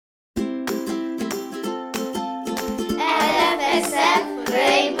LFSF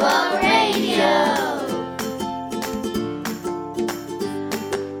Rainbow Radio.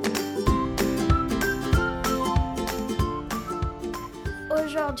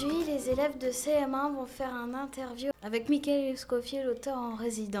 Aujourd'hui, les élèves de CM1 vont faire un interview avec Michaël Escoffier, l'auteur en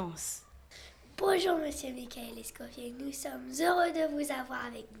résidence. Bonjour Monsieur Michaël Escoffier, nous sommes heureux de vous avoir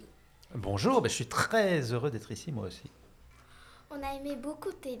avec nous. Bonjour, je suis très heureux d'être ici moi aussi. On a aimé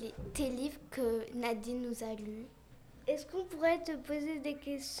beaucoup tes livres que Nadine nous a lus. Est-ce qu'on pourrait te poser des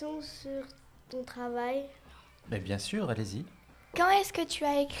questions sur ton travail ? Mais bien sûr, allez-y. Quand est-ce que tu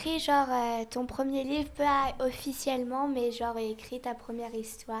as écrit ton premier livre, pas officiellement, mais écrit ta première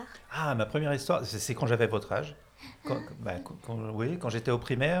histoire ? Ah, ma première histoire, c'est quand j'avais votre âge. Quand j'étais au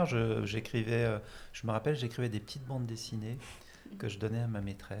primaire, j'écrivais, je me rappelle, j'écrivais des petites bandes dessinées que je donnais à ma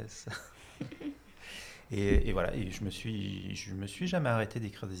maîtresse. et voilà, et je me suis jamais arrêté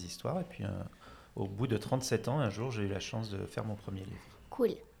d'écrire des histoires. Et puis, au bout de 37 ans, un jour, j'ai eu la chance de faire mon premier livre.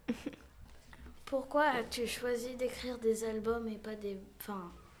 Cool. Pourquoi as-tu choisi d'écrire des albums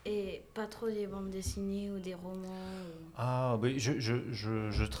et pas trop des bandes dessinées ou des romans Ah oui,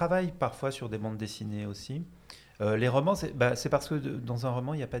 je travaille parfois sur des bandes dessinées aussi. Les romans, c'est parce que dans un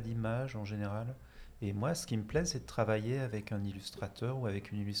roman, il n'y a pas d'image en général. Et moi, ce qui me plaît, c'est de travailler avec un illustrateur ou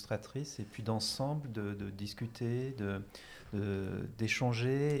avec une illustratrice et puis d'ensemble de discuter,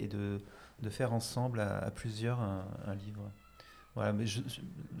 d'échanger et de faire ensemble à plusieurs un livre. Voilà, mais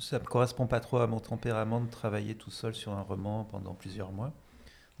ça ne correspond pas trop à mon tempérament de travailler tout seul sur un roman pendant plusieurs mois.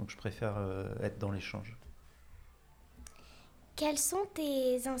 Donc je préfère être dans l'échange. Quelles sont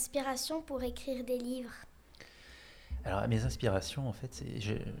tes inspirations pour écrire des livres ? Alors mes inspirations, en fait,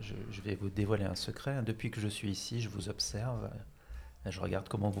 je vais vous dévoiler un secret. Depuis que je suis ici, je vous observe. Je regarde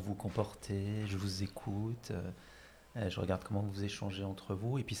comment vous vous comportez, je vous écoute. Je regarde comment vous échangez entre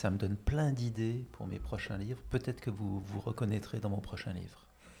vous. Et puis ça me donne plein d'idées pour mes prochains livres. Peut-être que vous vous reconnaîtrez dans mon prochain livre.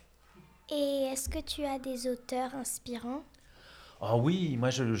 Et est-ce que tu as des auteurs inspirants ? Ah oui, moi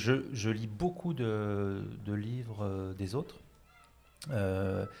je lis beaucoup de livres des autres.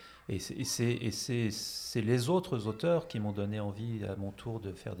 Et c'est les autres auteurs qui m'ont donné envie à mon tour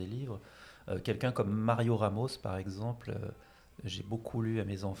de faire des livres. Quelqu'un comme Mario Ramos, par exemple, j'ai beaucoup lu à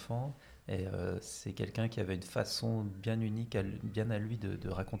mes enfants. Et c'est quelqu'un qui avait une façon bien unique, bien à lui de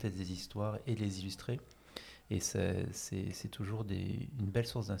raconter des histoires et de les illustrer. Et c'est toujours une belle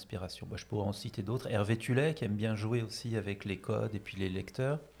source d'inspiration. Je pourrais en citer d'autres. Hervé Tullet, qui aime bien jouer aussi avec les codes et puis les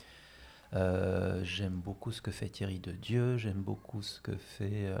lecteurs. J'aime beaucoup ce que fait Thierry de Dieu. J'aime beaucoup ce que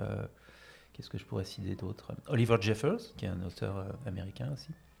fait... qu'est-ce que je pourrais citer d'autre ? Oliver Jeffers, qui est un auteur américain aussi.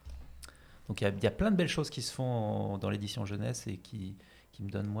 Donc il y a plein de belles choses qui se font dans l'édition jeunesse et qui me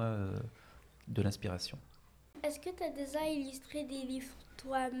donnent, moi, de l'inspiration. Est-ce que tu as déjà illustré des livres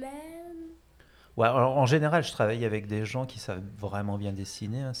toi-même ? Ouais, alors, en général, je travaille avec des gens qui savent vraiment bien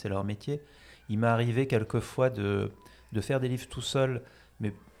dessiner, c'est leur métier. Il m'est arrivé quelquefois de faire des livres tout seul,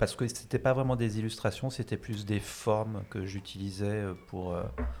 mais parce que ce n'était pas vraiment des illustrations, c'était plus des formes que j'utilisais pour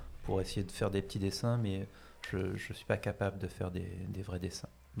essayer de faire des petits dessins, mais je ne suis pas capable de faire des vrais dessins.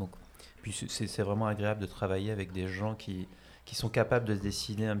 Donc, puis c'est vraiment agréable de travailler avec des gens qui sont capables de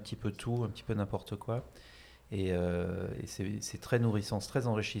dessiner un petit peu tout, un petit peu n'importe quoi. Et c'est très nourrissant, c'est très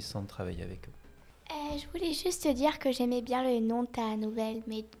enrichissant de travailler avec eux. Je voulais juste te dire que j'aimais bien le nom de ta nouvelle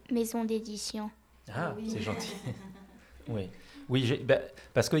maison d'édition. Ah, oui. C'est gentil. Oui,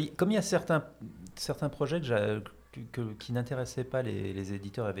 parce que comme il y a certains projets qui n'intéressaient pas les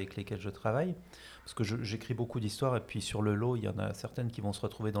éditeurs avec lesquels je travaille, parce que j'écris beaucoup d'histoires et puis sur le lot, il y en a certaines qui vont se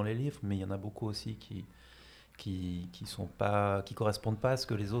retrouver dans les livres, mais il y en a beaucoup aussi qui correspondent pas à ce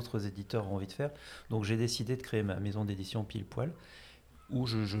que les autres éditeurs ont envie de faire. Donc j'ai décidé de créer ma maison d'édition Pile Poil, où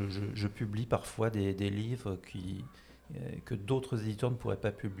je publie parfois des livres que d'autres éditeurs ne pourraient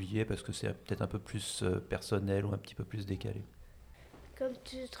pas publier parce que c'est peut-être un peu plus personnel ou un petit peu plus décalé. Comme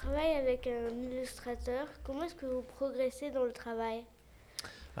tu travailles avec un illustrateur, comment est-ce que vous progressez dans le travail ?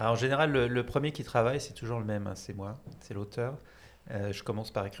 Alors, en général, le premier qui travaille, c'est toujours le même, c'est moi, c'est l'auteur. Je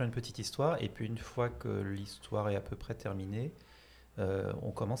commence par écrire une petite histoire et puis une fois que l'histoire est à peu près terminée,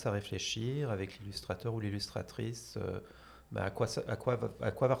 on commence à réfléchir avec l'illustrateur ou l'illustratrice à quoi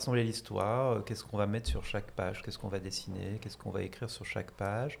va ressembler l'histoire, qu'est-ce qu'on va mettre sur chaque page, qu'est-ce qu'on va dessiner, qu'est-ce qu'on va écrire sur chaque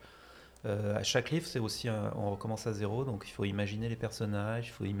page. À chaque livre, c'est aussi on recommence à zéro, donc il faut imaginer les personnages,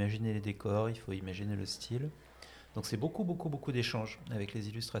 il faut imaginer les décors, il faut imaginer le style. Donc c'est beaucoup d'échanges avec les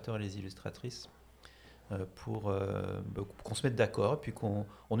illustrateurs et les illustratrices pour qu'on se mette d'accord, et puis qu'on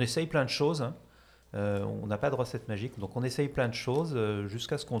essaye plein de choses. On n'a pas de recette magique, donc on essaye plein de choses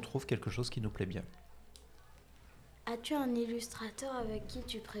jusqu'à ce qu'on trouve quelque chose qui nous plaît bien. as-tu un illustrateur avec qui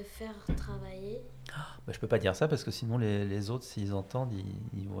tu préfères travailler? Je peux pas dire ça parce que sinon les autres, s'ils entendent,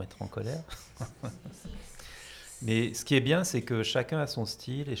 ils vont être en colère. Mais ce qui est bien, c'est que chacun a son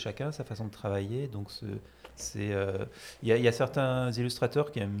style et chacun a sa façon de travailler. Donc, il y a certains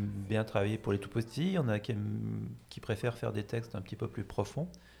illustrateurs qui aiment bien travailler pour les tout petits. Il y en a qui préfèrent faire des textes un petit peu plus profonds.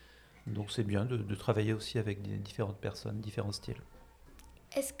 Donc, c'est bien de travailler aussi avec différentes personnes, différents styles.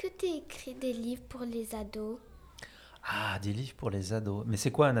 Est-ce que tu écris des livres pour les ados? Ah, des livres pour les ados. Mais c'est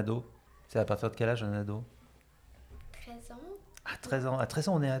quoi un ado? C'est à partir de quel âge un ado? 13 ans? À 13 ans. À 13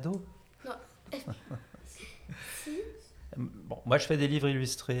 ans, on est ado? Non. Si. Bon, moi, je fais des livres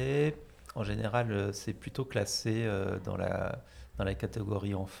illustrés. En général, c'est plutôt classé dans la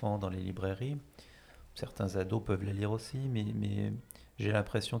catégorie enfants dans les librairies. Certains ados peuvent les lire aussi, mais j'ai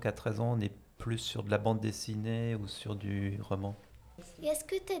l'impression qu'à 13 ans, on est plus sur de la bande dessinée ou sur du roman. Et est-ce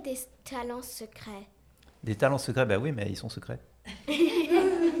que tu as des talents secrets? Des talents secrets, bah oui, mais ils sont secrets.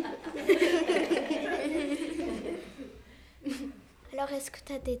 Alors, est-ce que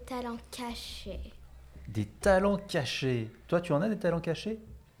tu as des talents cachés? Des talents cachés. Toi, tu en as des talents cachés?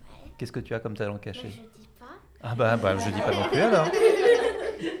 Ouais. Qu'est-ce que tu as comme talent caché? Je dis pas. Ah bah, je dis pas non plus alors.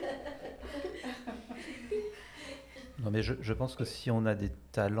 Non mais je pense que si on a des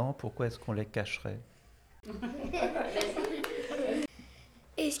talents, pourquoi est-ce qu'on les cacherait?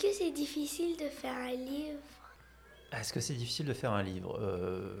 Est-ce que c'est difficile de faire un livre? Est-ce que c'est difficile de faire un livre?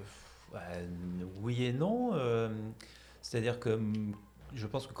 Oui et non. C'est-à-dire que je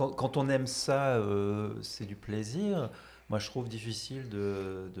pense que quand on aime ça, c'est du plaisir. Moi, je trouve difficile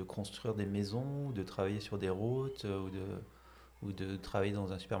de construire des maisons, de travailler sur des routes ou de travailler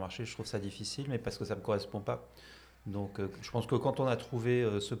dans un supermarché. Je trouve ça difficile, mais parce que ça ne me correspond pas. Donc, je pense que quand on a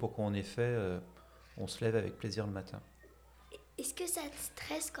trouvé ce pour quoi on est fait, on se lève avec plaisir le matin. Est-ce que ça te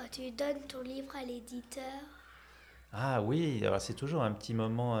stresse quand tu donnes ton livre à l'éditeur? Ah oui, alors c'est toujours un petit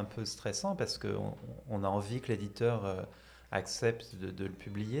moment un peu stressant parce qu'on a envie que l'éditeur accepte de le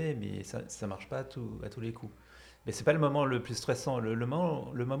publier, mais ça ne marche pas à tous les coups. Mais c'est pas le moment le plus stressant. Le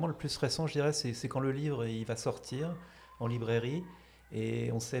moment le plus stressant, je dirais, c'est quand le livre il va sortir en librairie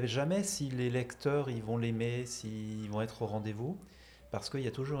et on ne sait jamais si les lecteurs ils vont l'aimer, s'ils vont être au rendez-vous, parce qu'il y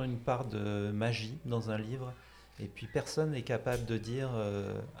a toujours une part de magie dans un livre. Et puis personne n'est capable de dire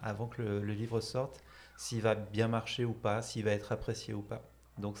avant que le livre sorte s'il va bien marcher ou pas, s'il va être apprécié ou pas.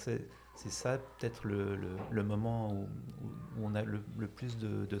 Donc c'est ça peut-être le moment où on a le plus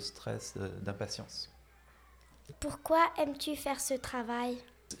de stress, d'impatience. Pourquoi aimes-tu faire ce travail?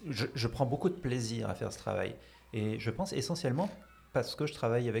 Je prends beaucoup de plaisir à faire ce travail. Et je pense essentiellement parce que je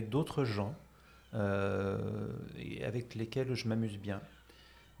travaille avec d'autres gens et avec lesquels je m'amuse bien.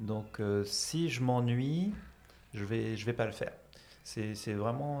 Donc si je m'ennuie, je vais pas le faire. C'est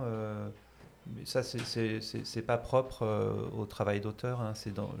vraiment... mais ça, c'est pas propre au travail d'auteur. Hein.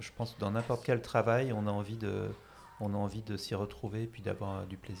 Je pense que dans n'importe quel travail, on a envie de s'y retrouver et puis d'avoir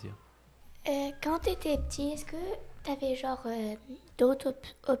du plaisir. Quand tu étais petit, est-ce que tu avais d'autres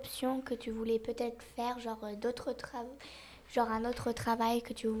options que tu voulais peut-être faire, genre un autre travail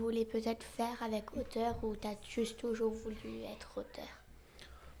que tu voulais peut-être faire avec auteur ou tu as juste toujours voulu être auteur?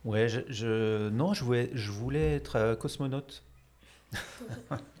 Ouais, non, je voulais être cosmonaute.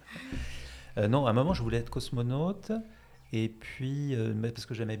 Non, à un moment, je voulais être cosmonaute, et puis, parce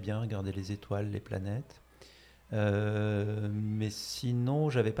que j'aimais bien regarder les étoiles, les planètes. Mais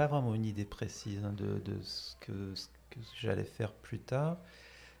sinon, j'avais pas vraiment une idée précise de ce que j'allais faire plus tard.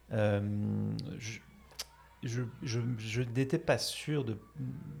 Euh, je n'étais pas sûr de.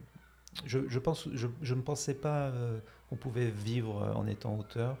 Je ne pensais pas qu'on pouvait vivre en étant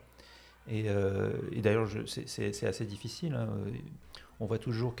auteur. Et d'ailleurs, c'est assez difficile. Hein. On voit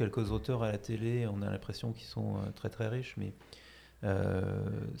toujours quelques auteurs à la télé, on a l'impression qu'ils sont très très riches, mais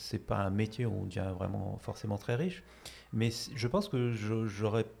c'est pas un métier où on devient vraiment forcément très riche. Mais je pense que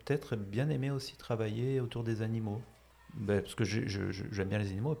j'aurais peut-être bien aimé aussi travailler autour des animaux. Parce que j'aime bien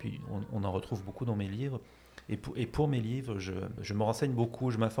les animaux, et puis on en retrouve beaucoup dans mes livres. Et pour mes livres, je me renseigne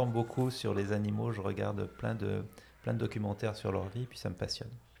beaucoup, je m'informe beaucoup sur les animaux, je regarde plein de documentaires sur leur vie, puis ça me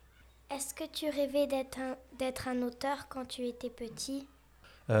passionne. Est-ce que tu rêvais d'être un auteur quand tu étais petit?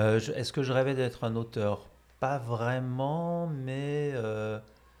 Est-ce que je rêvais d'être un auteur? Pas vraiment, mais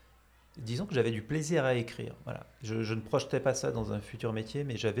disons que j'avais du plaisir à écrire. Voilà. Je ne projetais pas ça dans un futur métier,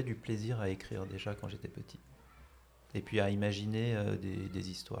 mais j'avais du plaisir à écrire déjà quand j'étais petit. Et puis à imaginer des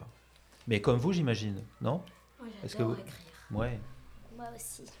histoires. Mais comme vous, j'imagine, non? Moi, Est-ce que j'adore vous... écrire. Ouais. Moi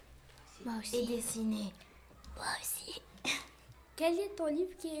aussi. Moi aussi. Et dessiner. Moi aussi. Quel est ton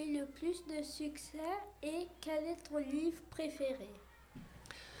livre qui a eu le plus de succès et quel est ton livre préféré?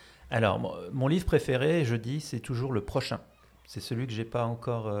 Alors, mon livre préféré, je dis, c'est toujours le prochain. C'est celui que je n'ai pas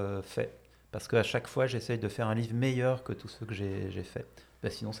encore fait. Parce qu'à chaque fois, j'essaye de faire un livre meilleur que tous ceux que j'ai faits.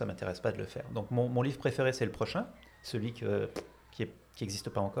 Sinon, ça ne m'intéresse pas de le faire. Donc, mon livre préféré, c'est le prochain, celui qui n'existe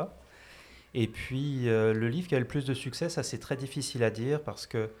pas encore. Et puis, le livre qui a le plus de succès, ça, c'est très difficile à dire parce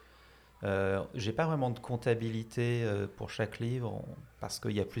que je n'ai pas vraiment de comptabilité pour chaque livre, parce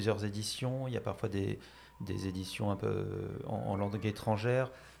qu'il y a plusieurs éditions. Il y a parfois des éditions un peu en langue étrangère.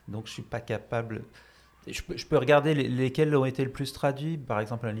 Donc, je ne suis pas capable... Je peux regarder lesquels ont été le plus traduits. Par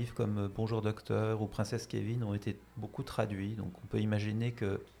exemple, un livre comme Bonjour Docteur ou Princesse Kevin ont été beaucoup traduits. Donc, on peut imaginer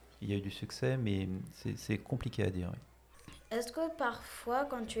qu'il y a eu du succès, mais c'est compliqué à dire. Oui. Est-ce que parfois,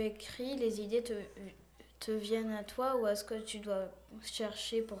 quand tu écris, les idées te viennent à toi ou est-ce que tu dois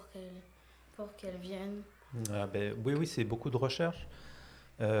chercher pour qu'elles viennent? Oui, c'est beaucoup de recherche.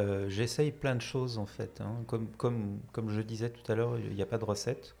 J'essaye plein de choses, en fait. Comme je disais tout à l'heure, il n'y a pas de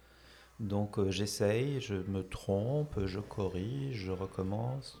recette. Donc j'essaye, je me trompe, je corrige, je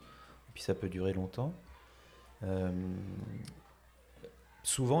recommence, et puis ça peut durer longtemps.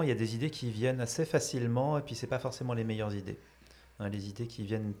 Souvent, il y a des idées qui viennent assez facilement, et puis c'est pas forcément les meilleures idées. Les idées qui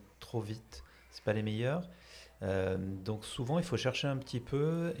viennent trop vite, c'est pas les meilleures. Donc souvent, il faut chercher un petit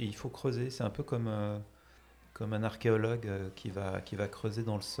peu et il faut creuser. C'est un peu comme un archéologue qui va creuser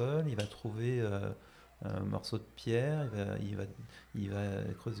dans le sol, il va trouver un morceau de pierre, il va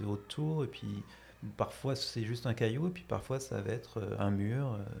creuser autour, et puis parfois c'est juste un caillou, et puis parfois ça va être un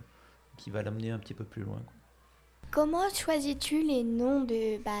mur qui va l'amener un petit peu plus loin. Comment choisis-tu les noms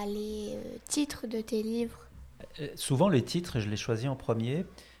les titres de tes livres? Souvent les titres, je les choisis en premier,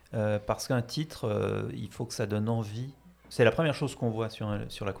 parce qu'un titre, il faut que ça donne envie. C'est la première chose qu'on voit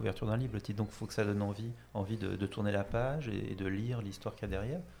sur la couverture d'un livre, le titre, donc il faut que ça donne envie de tourner la page et de lire l'histoire qu'il y a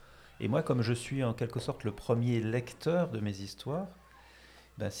derrière. Et moi, comme je suis en quelque sorte le premier lecteur de mes histoires,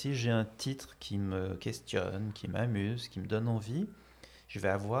 si j'ai un titre qui me questionne, qui m'amuse, qui me donne envie, je vais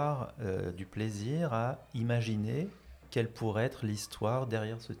avoir du plaisir à imaginer quelle pourrait être l'histoire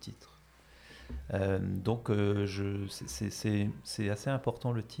derrière ce titre. Donc c'est assez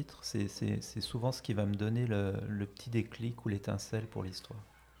important le titre, c'est souvent ce qui va me donner le petit déclic ou l'étincelle pour l'histoire.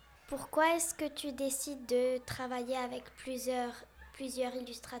 Pourquoi est-ce que tu décides de travailler avec plusieurs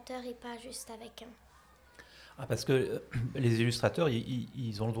illustrateurs et pas juste avec un? Parce que les illustrateurs,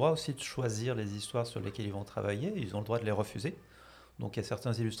 ils ont le droit aussi de choisir les histoires sur lesquelles ils vont travailler, ils ont le droit de les refuser. Donc il y a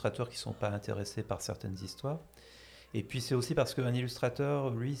certains illustrateurs qui ne sont pas intéressés par certaines histoires. Et puis c'est aussi parce qu'un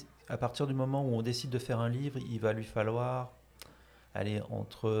illustrateur, lui, à partir du moment où on décide de faire un livre, il va lui falloir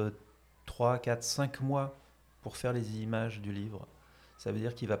entre 3, 4, 5 mois pour faire les images du livre. Ça veut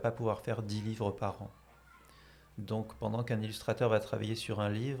dire qu'il ne va pas pouvoir faire 10 livres par an. Donc pendant qu'un illustrateur va travailler sur un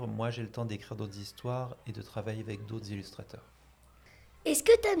livre, moi j'ai le temps d'écrire d'autres histoires et de travailler avec d'autres illustrateurs. Est-ce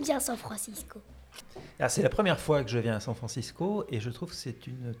que tu aimes bien San Francisco? C'est la première fois que je viens à San Francisco et je trouve que c'est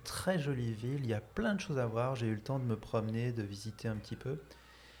une très jolie ville. Il y a plein de choses à voir. J'ai eu le temps de me promener, de visiter un petit peu.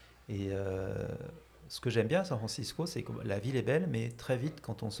 Et ce que j'aime bien à San Francisco, c'est que la ville est belle, mais très vite,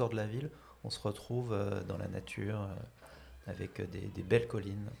 quand on sort de la ville, on se retrouve dans la nature avec des belles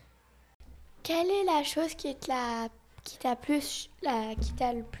collines. Quelle est la chose qui t'a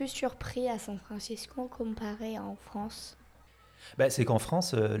le plus surpris à San Francisco comparé en France? C'est qu'en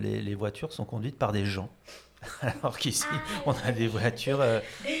France, les voitures sont conduites par des gens. Alors qu'ici, on a des voitures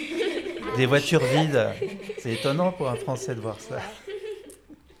vides. C'est étonnant pour un Français de voir ça.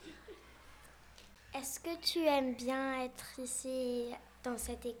 Est-ce que tu aimes bien être ici dans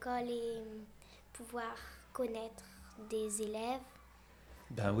cette école et pouvoir connaître des élèves?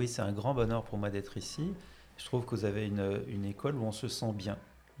 Oui, c'est un grand bonheur pour moi d'être ici. Je trouve que vous avez une école où on se sent bien.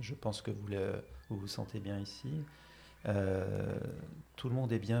 Je pense que vous vous sentez bien ici. Tout le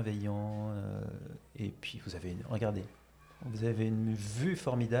monde est bienveillant. Et puis, regardez, vous avez une vue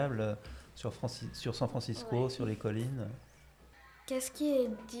formidable sur San Francisco, sur les collines. Qu'est-ce qui est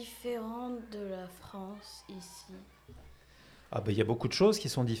différent de la France ici? Il y a beaucoup de choses qui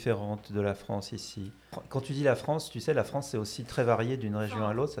sont différentes de la France ici. Quand tu dis la France, tu sais, la France, c'est aussi très varié d'une région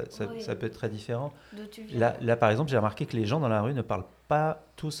à l'autre. Ça peut être très différent. D'où tu viens? Là, par exemple, j'ai remarqué que les gens dans la rue ne parlent pas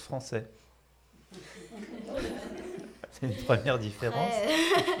tous français. C'est une première différence.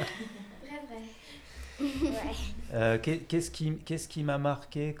 Vrai. Qu'est-ce qui m'a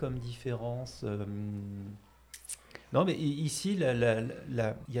marqué comme différence? Non, mais ici, il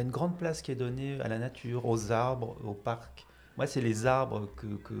y a une grande place qui est donnée à la nature, aux arbres, aux parcs. Moi, c'est les arbres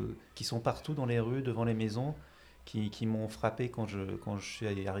qui sont partout dans les rues, devant les maisons, qui m'ont frappé quand je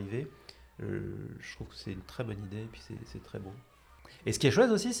suis arrivé. Je trouve que c'est une très bonne idée, et puis c'est très beau. Et ce qui est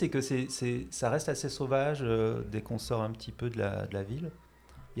chouette aussi, c'est que ça reste assez sauvage dès qu'on sort un petit peu de la ville.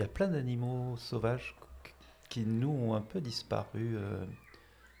 il y a plein d'animaux sauvages qui, nous, ont un peu disparu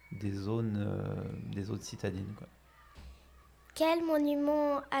des zones citadines, quoi. Quel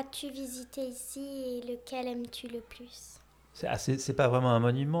monument as-tu visité ici et lequel aimes-tu le plus? C'est pas vraiment un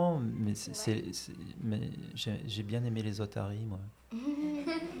monument, mais, mais j'ai bien aimé les otaries, moi.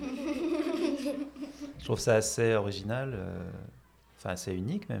 Je trouve ça assez original, assez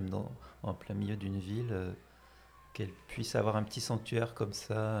unique même, en plein milieu d'une ville, qu'elle puisse avoir un petit sanctuaire comme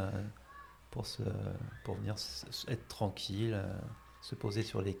ça pour venir être tranquille, se poser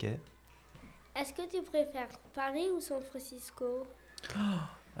sur les quais. Est-ce que tu préfères Paris ou San Francisco?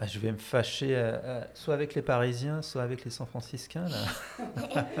 Je vais me fâcher soit avec les Parisiens, soit avec les San Franciscains,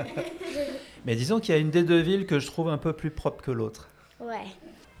 là. Mais disons qu'il y a une des deux villes que je trouve un peu plus propre que l'autre. Ouais.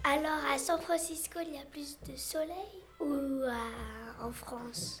 Alors, à San Francisco, il y a plus de soleil ou en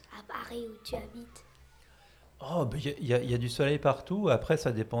France, à Paris où tu habites? Oh, il y a du soleil partout. Après,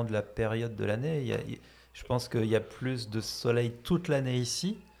 ça dépend de la période de l'année. Je pense qu'il y a plus de soleil toute l'année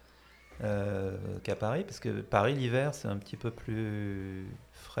ici qu'à Paris, parce que Paris, l'hiver, c'est un petit peu plus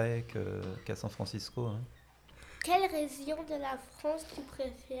frais qu'à San Francisco, hein. Quelle région de la France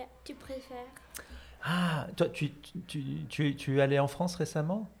tu préfères? Ah, toi, tu es allé en France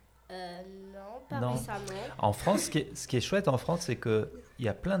récemment? Non, pas Non. récemment. En France, ce qui est chouette en France, c'est qu'il y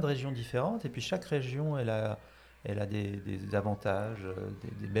a plein de régions différentes, et puis chaque région, elle a des avantages,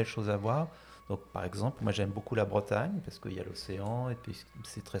 des belles choses à voir. Donc, par exemple, moi, j'aime beaucoup la Bretagne, parce qu'il y a l'océan, et puis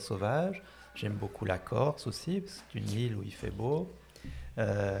c'est très sauvage. J'aime beaucoup la Corse aussi, parce que c'est une île où il fait beau.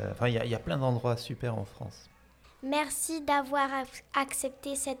 Il y a plein d'endroits super en France. Merci d'avoir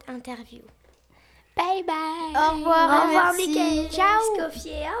accepté cette interview. Bye bye. Au revoir. Au revoir, Merci. Michaël. Ciao.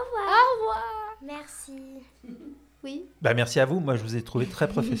 Escoffier, au revoir. Au revoir. Merci. Oui. Merci à vous. Moi, je vous ai trouvé très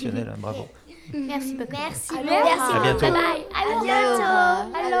professionnel, hein. Bravo. Merci beaucoup. Merci. À Merci. bientôt. Bye bye. À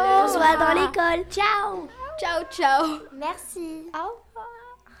bientôt. Allô. On se voit dans l'école. Ciao. Ciao, ciao. Merci. Au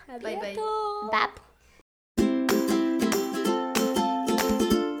revoir. À Bye bye. bientôt. Bap.